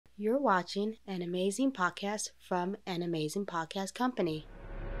You're watching an amazing podcast from an amazing podcast company.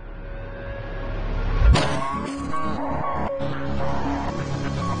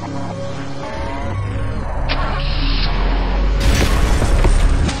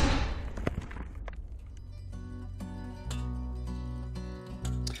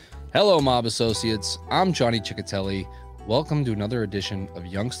 Hello, Mob Associates. I'm Johnny Chechitelli. Welcome to another edition of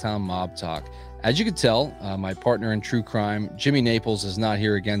Youngstown Mob Talk. As you can tell, my partner in true crime, Jimmy Naples, is not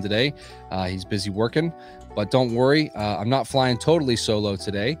here again today. He's busy working, but don't worry, I'm not flying totally solo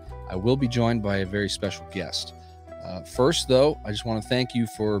today. I will be joined by a very special guest. First, though, I just want to thank you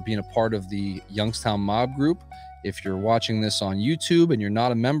for being a part of the Youngstown Mob Group. If you're watching this on YouTube and you're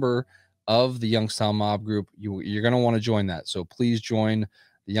not a member of the Youngstown Mob Group, you're going to want to join that. So please join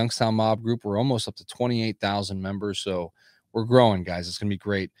the Youngstown Mob Group. We're almost up to 28,000 members, so we're growing, guys. It's going to be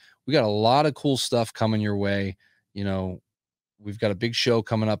great. We got a lot of cool stuff coming your way. You know, we've got a big show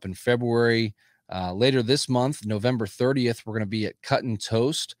coming up in February. Later this month, November 30th, we're going to be at Cut and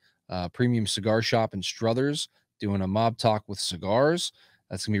Toast, premium cigar shop in Struthers, doing a mob talk with cigars.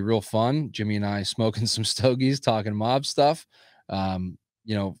 That's going to be real fun. Jimmy and I smoking some stogies, talking mob stuff.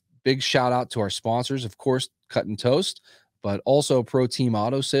 Big shout out to our sponsors, of course, Cut and Toast, but also Pro Team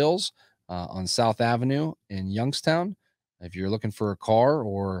Auto Sales on South Avenue in Youngstown. If you're looking for a car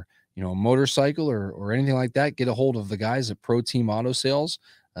or, a motorcycle or anything like that, get a hold of the guys at Pro Team Auto Sales.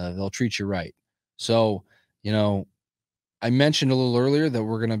 They'll treat you right. So, I mentioned a little earlier that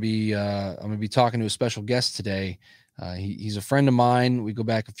we're going to be, I'm going to be talking to a special guest today. He's a friend of mine. We go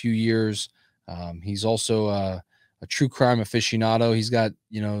back a few years. He's also a true crime aficionado. He's got,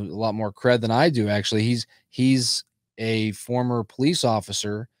 a lot more cred than I do, actually. He's a former police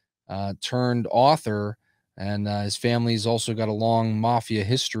officer turned author, and his family's also got a long mafia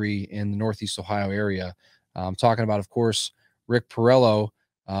history in the Northeast Ohio area. I'm talking about, of course, Rick Porrello.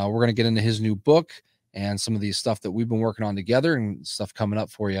 We're going to get into his new book and some of the stuff that we've been working on together and stuff coming up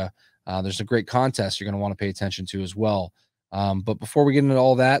for you. There's a great contest you're going to want to pay attention to as well. But before we get into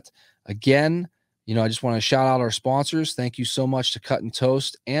all that, again, I just want to shout out our sponsors. Thank you so much to Cut and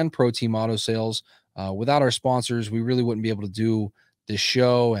Toast and Pro Team Auto Sales. Without our sponsors, we really wouldn't be able to do this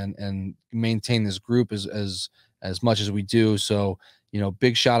show and maintain this group as much as we do. So,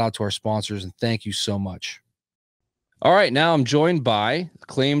 big shout out to our sponsors and thank you so much. All right, now I'm joined by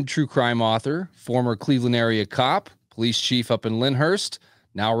acclaimed true crime author, former Cleveland area cop, police chief up in Lyndhurst,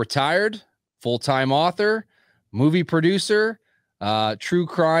 now retired, full-time author, movie producer, true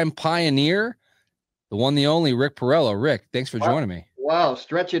crime pioneer, the one, the only Rick Porrello. Rick, thanks for joining me. Wow,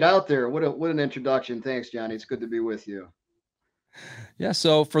 stretch it out there. What an introduction. Thanks, Johnny. It's good to be with you. Yeah,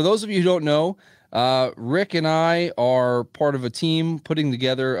 so for those of you who don't know, Rick and I are part of a team putting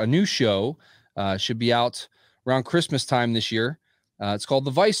together a new show. Should be out around Christmas time this year. It's called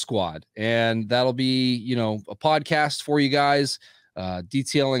The Vice Squad, and that'll be, a podcast for you guys,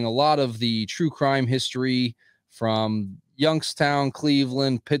 detailing a lot of the true crime history from Youngstown,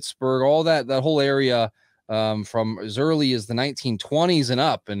 Cleveland, Pittsburgh, all that whole area, from as early as the 1920s and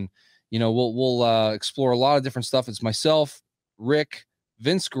up. And, we'll explore a lot of different stuff. It's myself, Rick,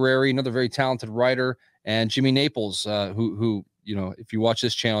 Vince Guerreri, another very talented writer, and Jimmy Naples, who if you watch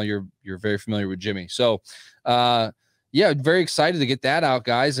this channel, you're very familiar with Jimmy. So, very excited to get that out,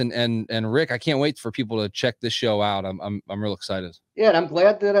 guys. And Rick, I can't wait for people to check this show out. I'm real excited. Yeah, and I'm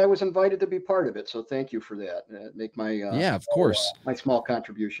glad that I was invited to be part of it. So thank you for that. Make my of course, my small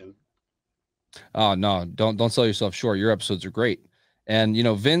contribution. Oh no, don't sell yourself short. Your episodes are great. And,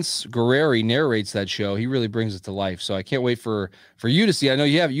 Vince Guerreri narrates that show. He really brings it to life. So I can't wait for you to see it. I know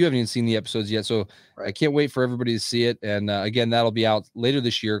you haven't even seen the episodes yet. So right. I can't wait for everybody to see it. And again, that'll be out later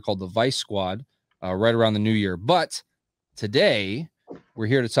this year, called The Vice Squad, right around the new year. But today we're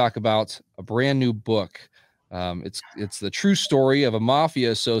here to talk about a brand new book. It's the true story of a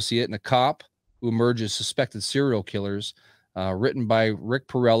mafia associate and a cop who emerges suspected serial killers, written by Rick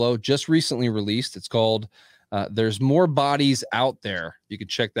Porrello, just recently released. It's called There's More Bodies Out There. You can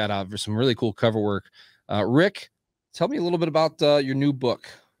check that out for some really cool cover work. Rick, tell me a little bit about your new book.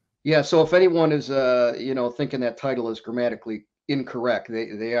 Yeah, so if anyone is thinking that title is grammatically incorrect,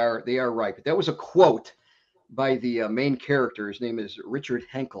 they are right. But that was a quote by the main character. His name is Richard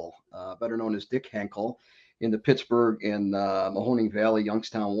Henkel, better known as Dick Henkel, in the Pittsburgh and Mahoning Valley,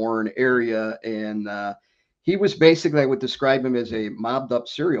 Youngstown, Warren area. And he was basically, I would describe him as a mobbed up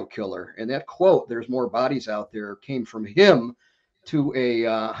serial killer. And that quote, "There's more bodies out there," came from him to a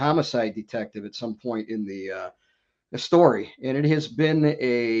homicide detective at some point in the story. And it has been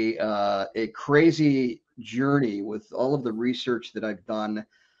a crazy journey with all of the research that I've done,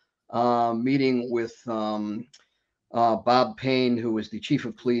 meeting with Bob Payne, who was the chief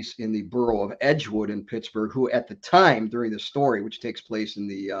of police in the borough of Edgewood in Pittsburgh, who at the time during the story, which takes place in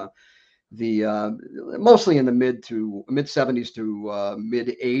the mostly in the mid 70s to mid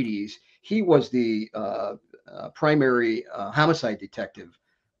 80s, he was the primary homicide detective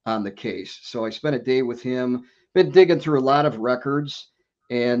on the case. So I spent a day with him, been digging through a lot of records.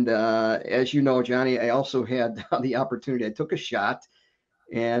 And as you know, Johnny, I also had the opportunity. I took a shot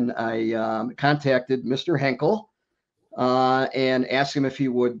and I contacted Mr. Henkel and asked him if he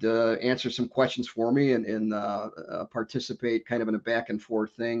would answer some questions for me and participate kind of in a back and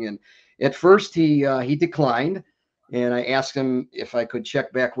forth thing. And at first he declined, and I asked him if I could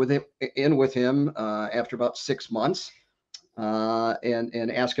check back with him after about 6 months,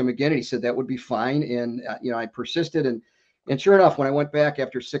 and ask him again. And he said that would be fine. And I persisted, and sure enough, when I went back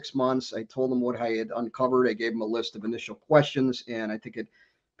after 6 months, I told him what I had uncovered. I gave him a list of initial questions, and I think it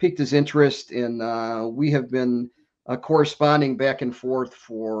piqued his interest. And we have been corresponding back and forth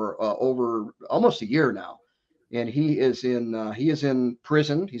for over almost a year now. And he is in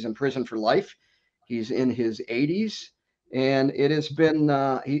prison. He's in prison for life. He's in his 80s, and it has been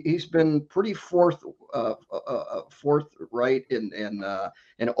he's been pretty forthright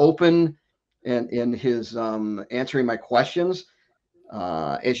and open and in his answering my questions.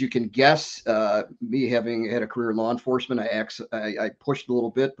 As you can guess, me having had a career in law enforcement, I pushed a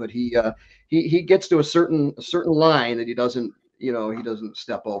little bit, but he gets to a certain line that he doesn't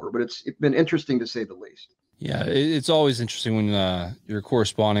step over. But it's been interesting to say the least. Yeah, it's always interesting when you're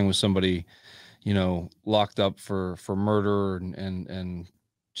corresponding with somebody, locked up for murder and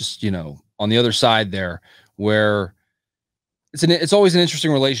just on the other side there, where it's always an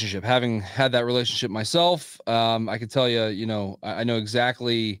interesting relationship. Having had that relationship myself, I can tell you, I know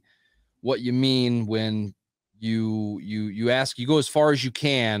exactly what you mean when you ask, you go as far as you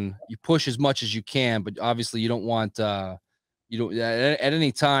can, you push as much as you can, but obviously you don't want you don't at any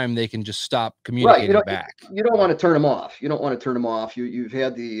time they can just stop Right. communicating back. You don't want to turn them off. You don't want to turn them off. You've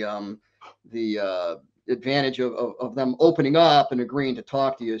had the advantage of them opening up and agreeing to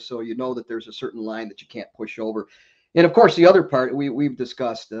talk to you, so you know that there's a certain line that you can't push over. And of course, the other part we've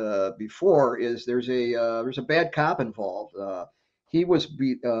discussed before is there's a bad cop involved. He was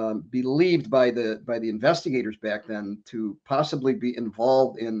believed by the investigators back then to possibly be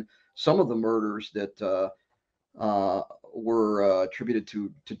involved in some of the murders that were attributed to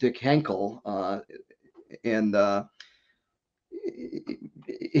Dick Henkel, and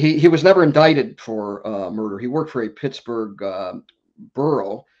he was never indicted for murder. He worked for a Pittsburgh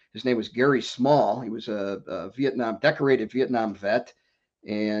borough. His name was Gary Small. He was a decorated Vietnam vet,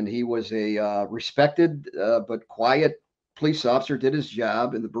 and he was a respected but quiet police officer. Did his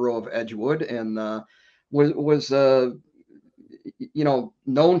job in the borough of Edgewood, and was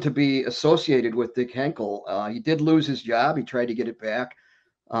known to be associated with Dick Henkel. He did lose his job. He tried to get it back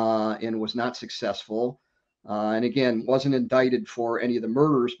and was not successful. And again, wasn't indicted for any of the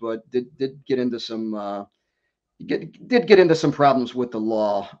murders, but did get into some get into some problems with the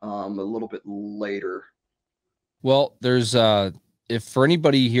law a little bit later. Well, there's if for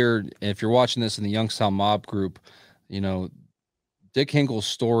anybody here, if you're watching this in the Youngstown Mob group, Dick Henkel's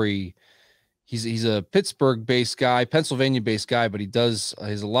story. He's a Pittsburgh-based guy, Pennsylvania-based guy, but he has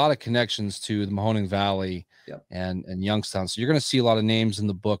a lot of connections to the Mahoning Valley. Yep. and Youngstown. So you're going to see a lot of names in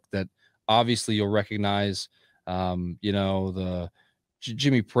the book that obviously you'll recognize. The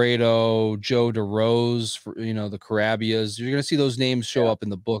Jimmy Prado, Joe DeRose, the Carabias. You're going to see those names show up in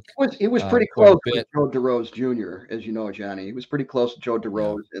the book. He was pretty close with Joe DeRose Jr., as you know, Johnny. He was pretty close to Joe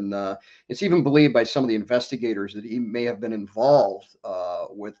DeRose, and it's even believed by some of the investigators that he may have been involved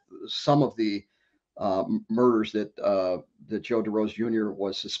with some of the murders that Joe DeRose Jr.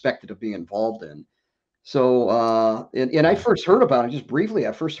 was suspected of being involved in. So, and I first heard about him, just briefly,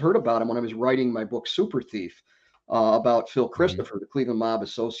 I first heard about him when I was writing my book, Superthief, about Phil Christopher, the Cleveland Mob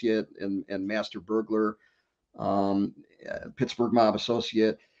associate and master burglar, Pittsburgh Mob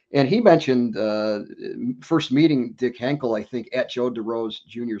associate. And he mentioned first meeting Dick Henkel, I think, at Joe DeRose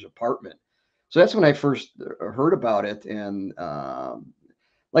Jr.'s apartment. So that's when I first heard about it. And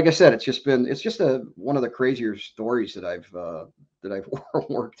like I said, it's just one of the crazier stories that I've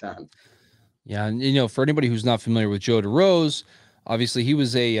worked on. Yeah, and for anybody who's not familiar with Joe DeRose, obviously he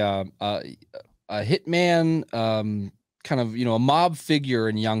was a hitman, kind of a mob figure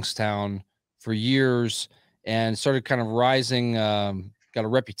in Youngstown for years, and started kind of rising. Got a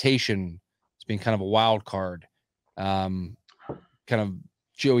reputation as being kind of a wild card. Kind of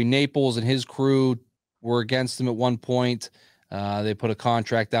Joey Naples and his crew were against him at one point. They put a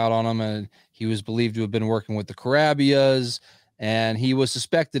contract out on him, and he was believed to have been working with the Carabias. And he was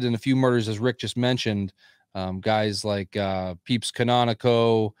suspected in a few murders, as Rick just mentioned, guys like Peeps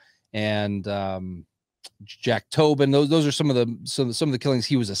Canonico and Jack Tobin. Those are some of the killings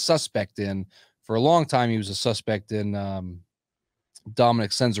he was a suspect in. For a long time, he was a suspect in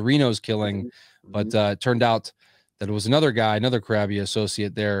Dominic Censarino's killing, but it turned out that it was another guy, another Crabby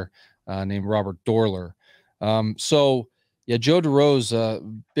associate there named Robert Dorler. So yeah, Joe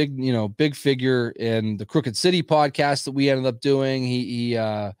DeRose, big figure in the Crooked City podcast that we ended up doing. He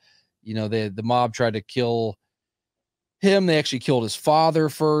the mob tried to kill him. They actually killed his father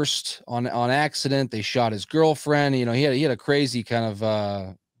first on accident. They shot his girlfriend. He had a crazy kind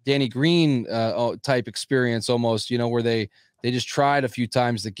of Danny Green type experience almost, where they just tried a few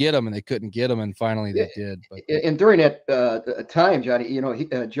times to get him and they couldn't get him, and finally they did. But and during that time, Johnny,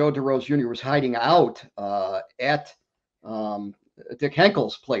 Joe DeRose Jr. was hiding out at Dick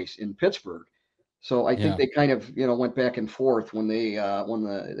Henkel's place in Pittsburgh. So I think they kind of went back and forth when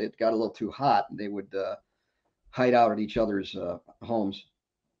it got a little too hot. They would hide out at each other's homes.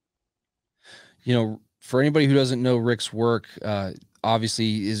 For anybody who doesn't know Rick's work,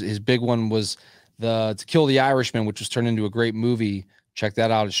 obviously his big one was To Kill the Irishman, which was turned into a great movie. Check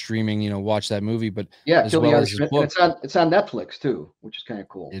that out. It's streaming, watch that movie. But yeah, Kill the Irishman. It's on Netflix too, which is kind of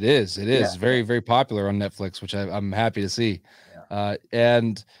cool. It is very, very popular on Netflix, which I'm happy to see. Yeah.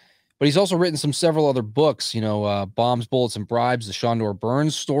 But he's also written several other books, Bombs, Bullets, and Bribes, the Shondor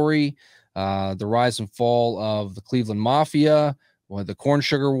Burns story, the rise and fall of the Cleveland Mafia, the Corn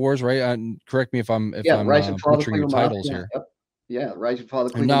Sugar Wars, right? Correct me if I'm Rise and Fall butchering your titles Mafia. here. Yeah, Rise and Fall of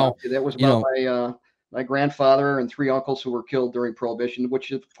the Cleveland Mafia. That was about my grandfather and 3 uncles who were killed during Prohibition, which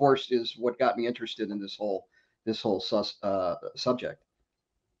of course is what got me interested in this whole subject.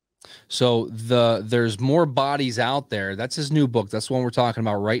 So there's more bodies out there. That's his new book. That's the one we're talking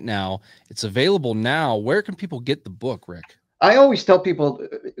about right now. It's available now. Where can people get the book, Rick? I always tell people,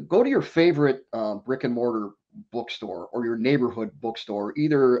 go to your favorite brick and mortar bookstore or your neighborhood bookstore.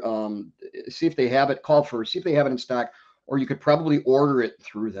 Either see if they have it, call first, see if they have it in stock, or you could probably order it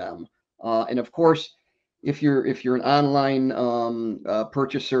through them. And of course, if you're an online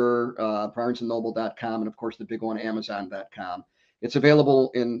purchaser, BarnesandNoble.com, and of course the big one, Amazon.com. It's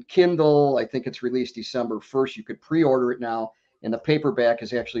available in Kindle. I think it's released December 1st. You could pre-order it now, and the paperback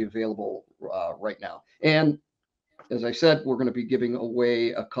is actually available right now. And as I said, we're going to be giving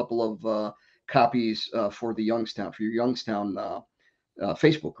away a couple of copies for your Youngstown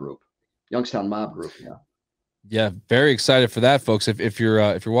Facebook group, Youngstown Mob group. Yeah, very excited for that, folks. If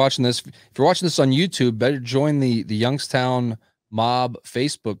you're watching this, on YouTube, better join the Youngstown Mob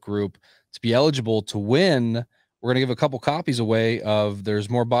Facebook group to be eligible to win. We're going to give a couple copies away of There's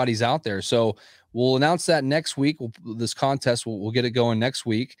More Bodies Out There. So we'll announce that next week. This contest, we'll get it going next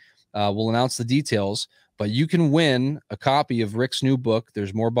week. We'll announce the details, but you can win a copy of Rick's new book,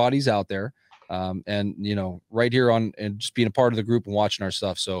 There's More Bodies Out There. And right here and just being a part of the group and watching our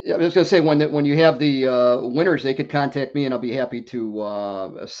stuff. So yeah, I was going to say when you have the winners, they could contact me and I'll be happy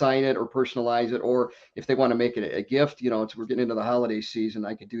to sign it or personalize it, or if they want to make it a gift, we're getting into the holiday season,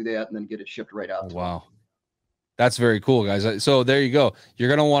 I could do that and then get it shipped right out. Wow. That's very cool, guys. So there you go. You're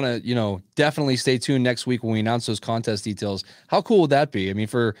going to want to, definitely stay tuned next week when we announce those contest details. How cool would that be? I mean,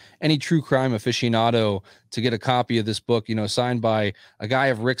 for any true crime aficionado to get a copy of this book, signed by a guy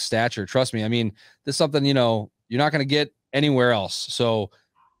of Rick's stature, trust me. I mean, this is something, you're not going to get anywhere else. So,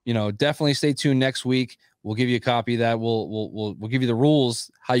 definitely stay tuned next week. We'll give you a copy of that. We'll give you the rules,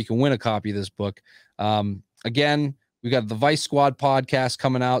 how you can win a copy of this book. Again, we got the Vice Squad podcast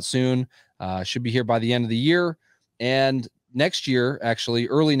coming out soon. Should be here by the end of the year. And next year, actually,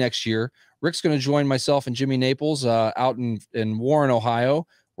 early next year, Rick's going to join myself and Jimmy Naples out in Warren, Ohio.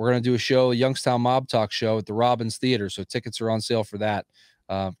 We're going to do a show, a Youngstown Mob Talk show at the Robbins Theater. So tickets are on sale for that.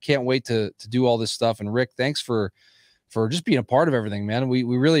 Can't wait to do all this stuff. And Rick, thanks for just being a part of everything, man. We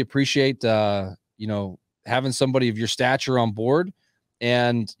really appreciate, having somebody of your stature on board,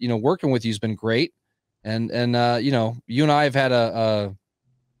 and, working with you has been great. And you and I have had a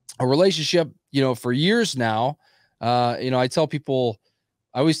relationship, for years now. I always tell people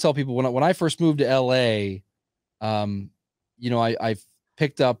when I first moved to LA, I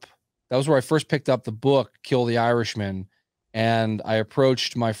picked up, that was where I first picked up the book, Kill the Irishman. And I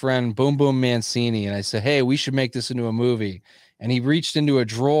approached my friend Boom Boom Mancini and I said, hey, we should make this into a movie. And he reached into a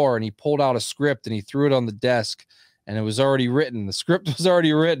drawer and he pulled out a script and he threw it on the desk, and it was already written. The script was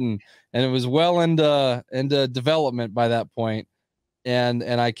already written, and it was well into development by that point. And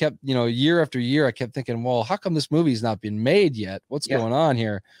I kept, year after year, I kept thinking, well, how come this movie's not been made yet? What's going on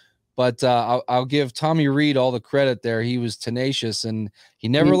here? But I'll give Tommy Reed all the credit there. He was tenacious, and he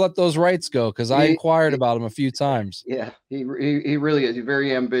never let those rights go, because I inquired about him a few times. Yeah, he really is. He's a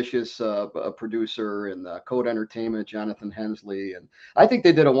very ambitious producer, and Code Entertainment, Jonathan Hensley, and I think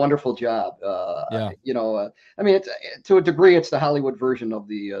they did a wonderful job. Yeah. I mean, it's to a degree, it's the Hollywood version of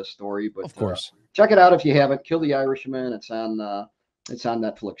the story, but of course, check it out if you haven't. Kill the Irishman. It's on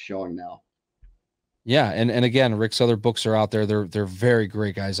Netflix showing now. Yeah, and again, Rick's other books are out there. They're very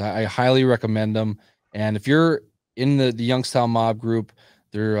great, guys. I highly recommend them. And if you're in the Youngstown Mob group,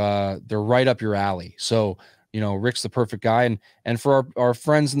 they're right up your alley. So, Rick's the perfect guy. And for our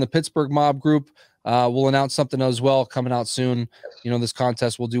friends in the Pittsburgh Mob group, we'll announce something as well coming out soon. This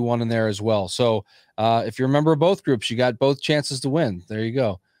contest, we'll do one in there as well. So if you're a member of both groups, you got both chances to win. There you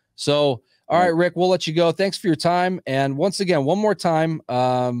go. So, all right, Rick, we'll let you go. Thanks for your time. And once again, one more time,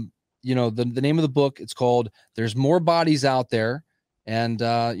 the name of the book, it's called There's More Bodies Out There. And,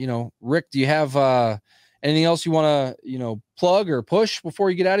 Rick, do you have anything else you want to, plug or push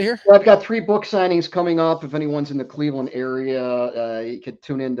before you get out of here? Well, I've got 3 book signings coming up. If anyone's in the Cleveland area, you could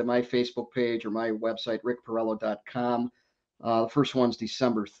tune into my Facebook page or my website, rickporrello.com. The first one's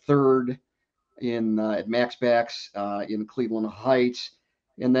December 3rd at Max Backs in Cleveland Heights.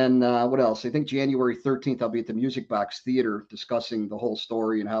 And then what else? I think January 13th, I'll be at the Music Box Theater discussing the whole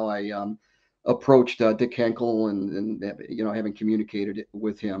story and how I approached Dick Henkel and having communicated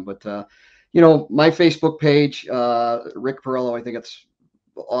with him. But, my Facebook page, Rick Porrello, I think it's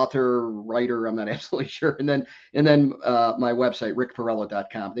author, writer, I'm not absolutely sure. And then my website,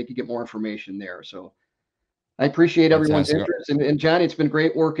 rickporrello.com. They can get more information there. So I appreciate everyone's interest. And Johnny, it's been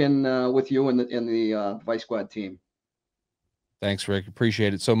great working with you and the Vice Squad team. Thanks, Rick.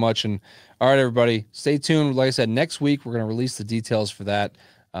 Appreciate it so much. And all right, everybody, stay tuned. Like I said, next week, we're going to release the details for that.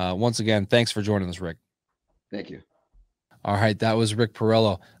 Once again, thanks for joining us, Rick. Thank you. All right. That was Rick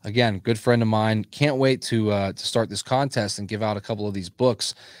Porrello. Again, good friend of mine. Can't wait to start this contest and give out a couple of these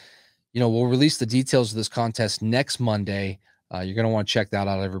books. We'll release the details of this contest next Monday. You're going to want to check that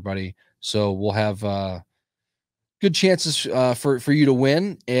out, everybody. So we'll have good chances for you to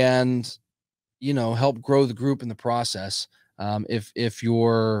win and, help grow the group in the process. If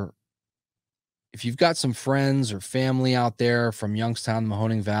you've got some friends or family out there from Youngstown,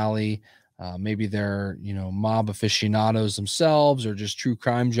 Mahoning Valley, maybe they're, mob aficionados themselves or just true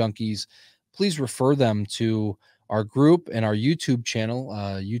crime junkies, please refer them to our group and our YouTube channel,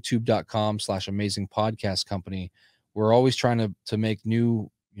 youtube.com/amazing podcast company. We're always trying to make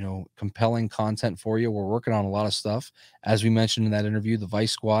new, compelling content for you. We're working on a lot of stuff. As we mentioned in that interview, the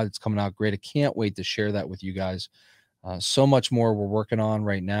Vice Squad, it's coming out great. I can't wait to share that with you guys. So much more we're working on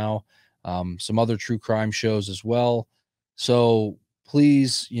right now. Some other true crime shows as well. So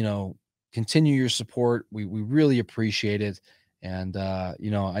please, continue your support. We really appreciate it. And, I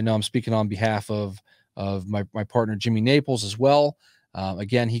know I'm speaking on behalf of my partner, Jimmy Naples, as well.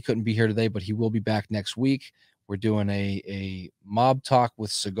 Again, he couldn't be here today, but he will be back next week. We're doing a mob talk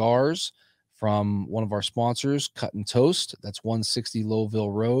with cigars from one of our sponsors, Cut and Toast. That's 160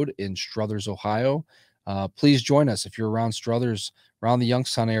 Lowville Road in Struthers, Ohio. Please join us if you're around Struthers, around the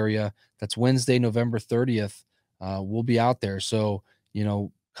Youngstown area. That's Wednesday, November 30th. We'll be out there. So,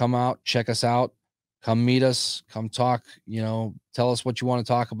 come out, check us out, come meet us, come talk, tell us what you want to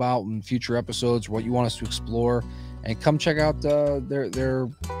talk about in future episodes, what you want us to explore, and come check out their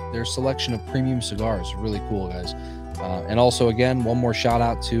selection of premium cigars. Really cool, guys. And also, again, one more shout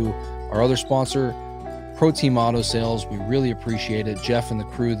out to our other sponsor, Pro Team Auto Sales. We really appreciate it. Jeff and the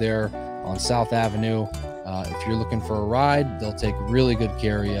crew there on South Avenue. If you're looking for a ride, they'll take really good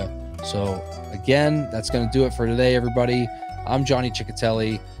care of you. So again, that's going to do it for today, everybody. I'm Johnny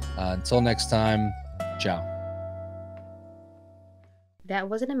Chechitelli. Until next time, ciao. That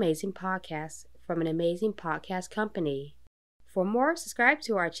was an amazing podcast from an amazing podcast company. For more, subscribe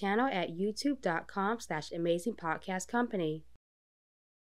to our channel at youtube.com/amazingpodcastcompany.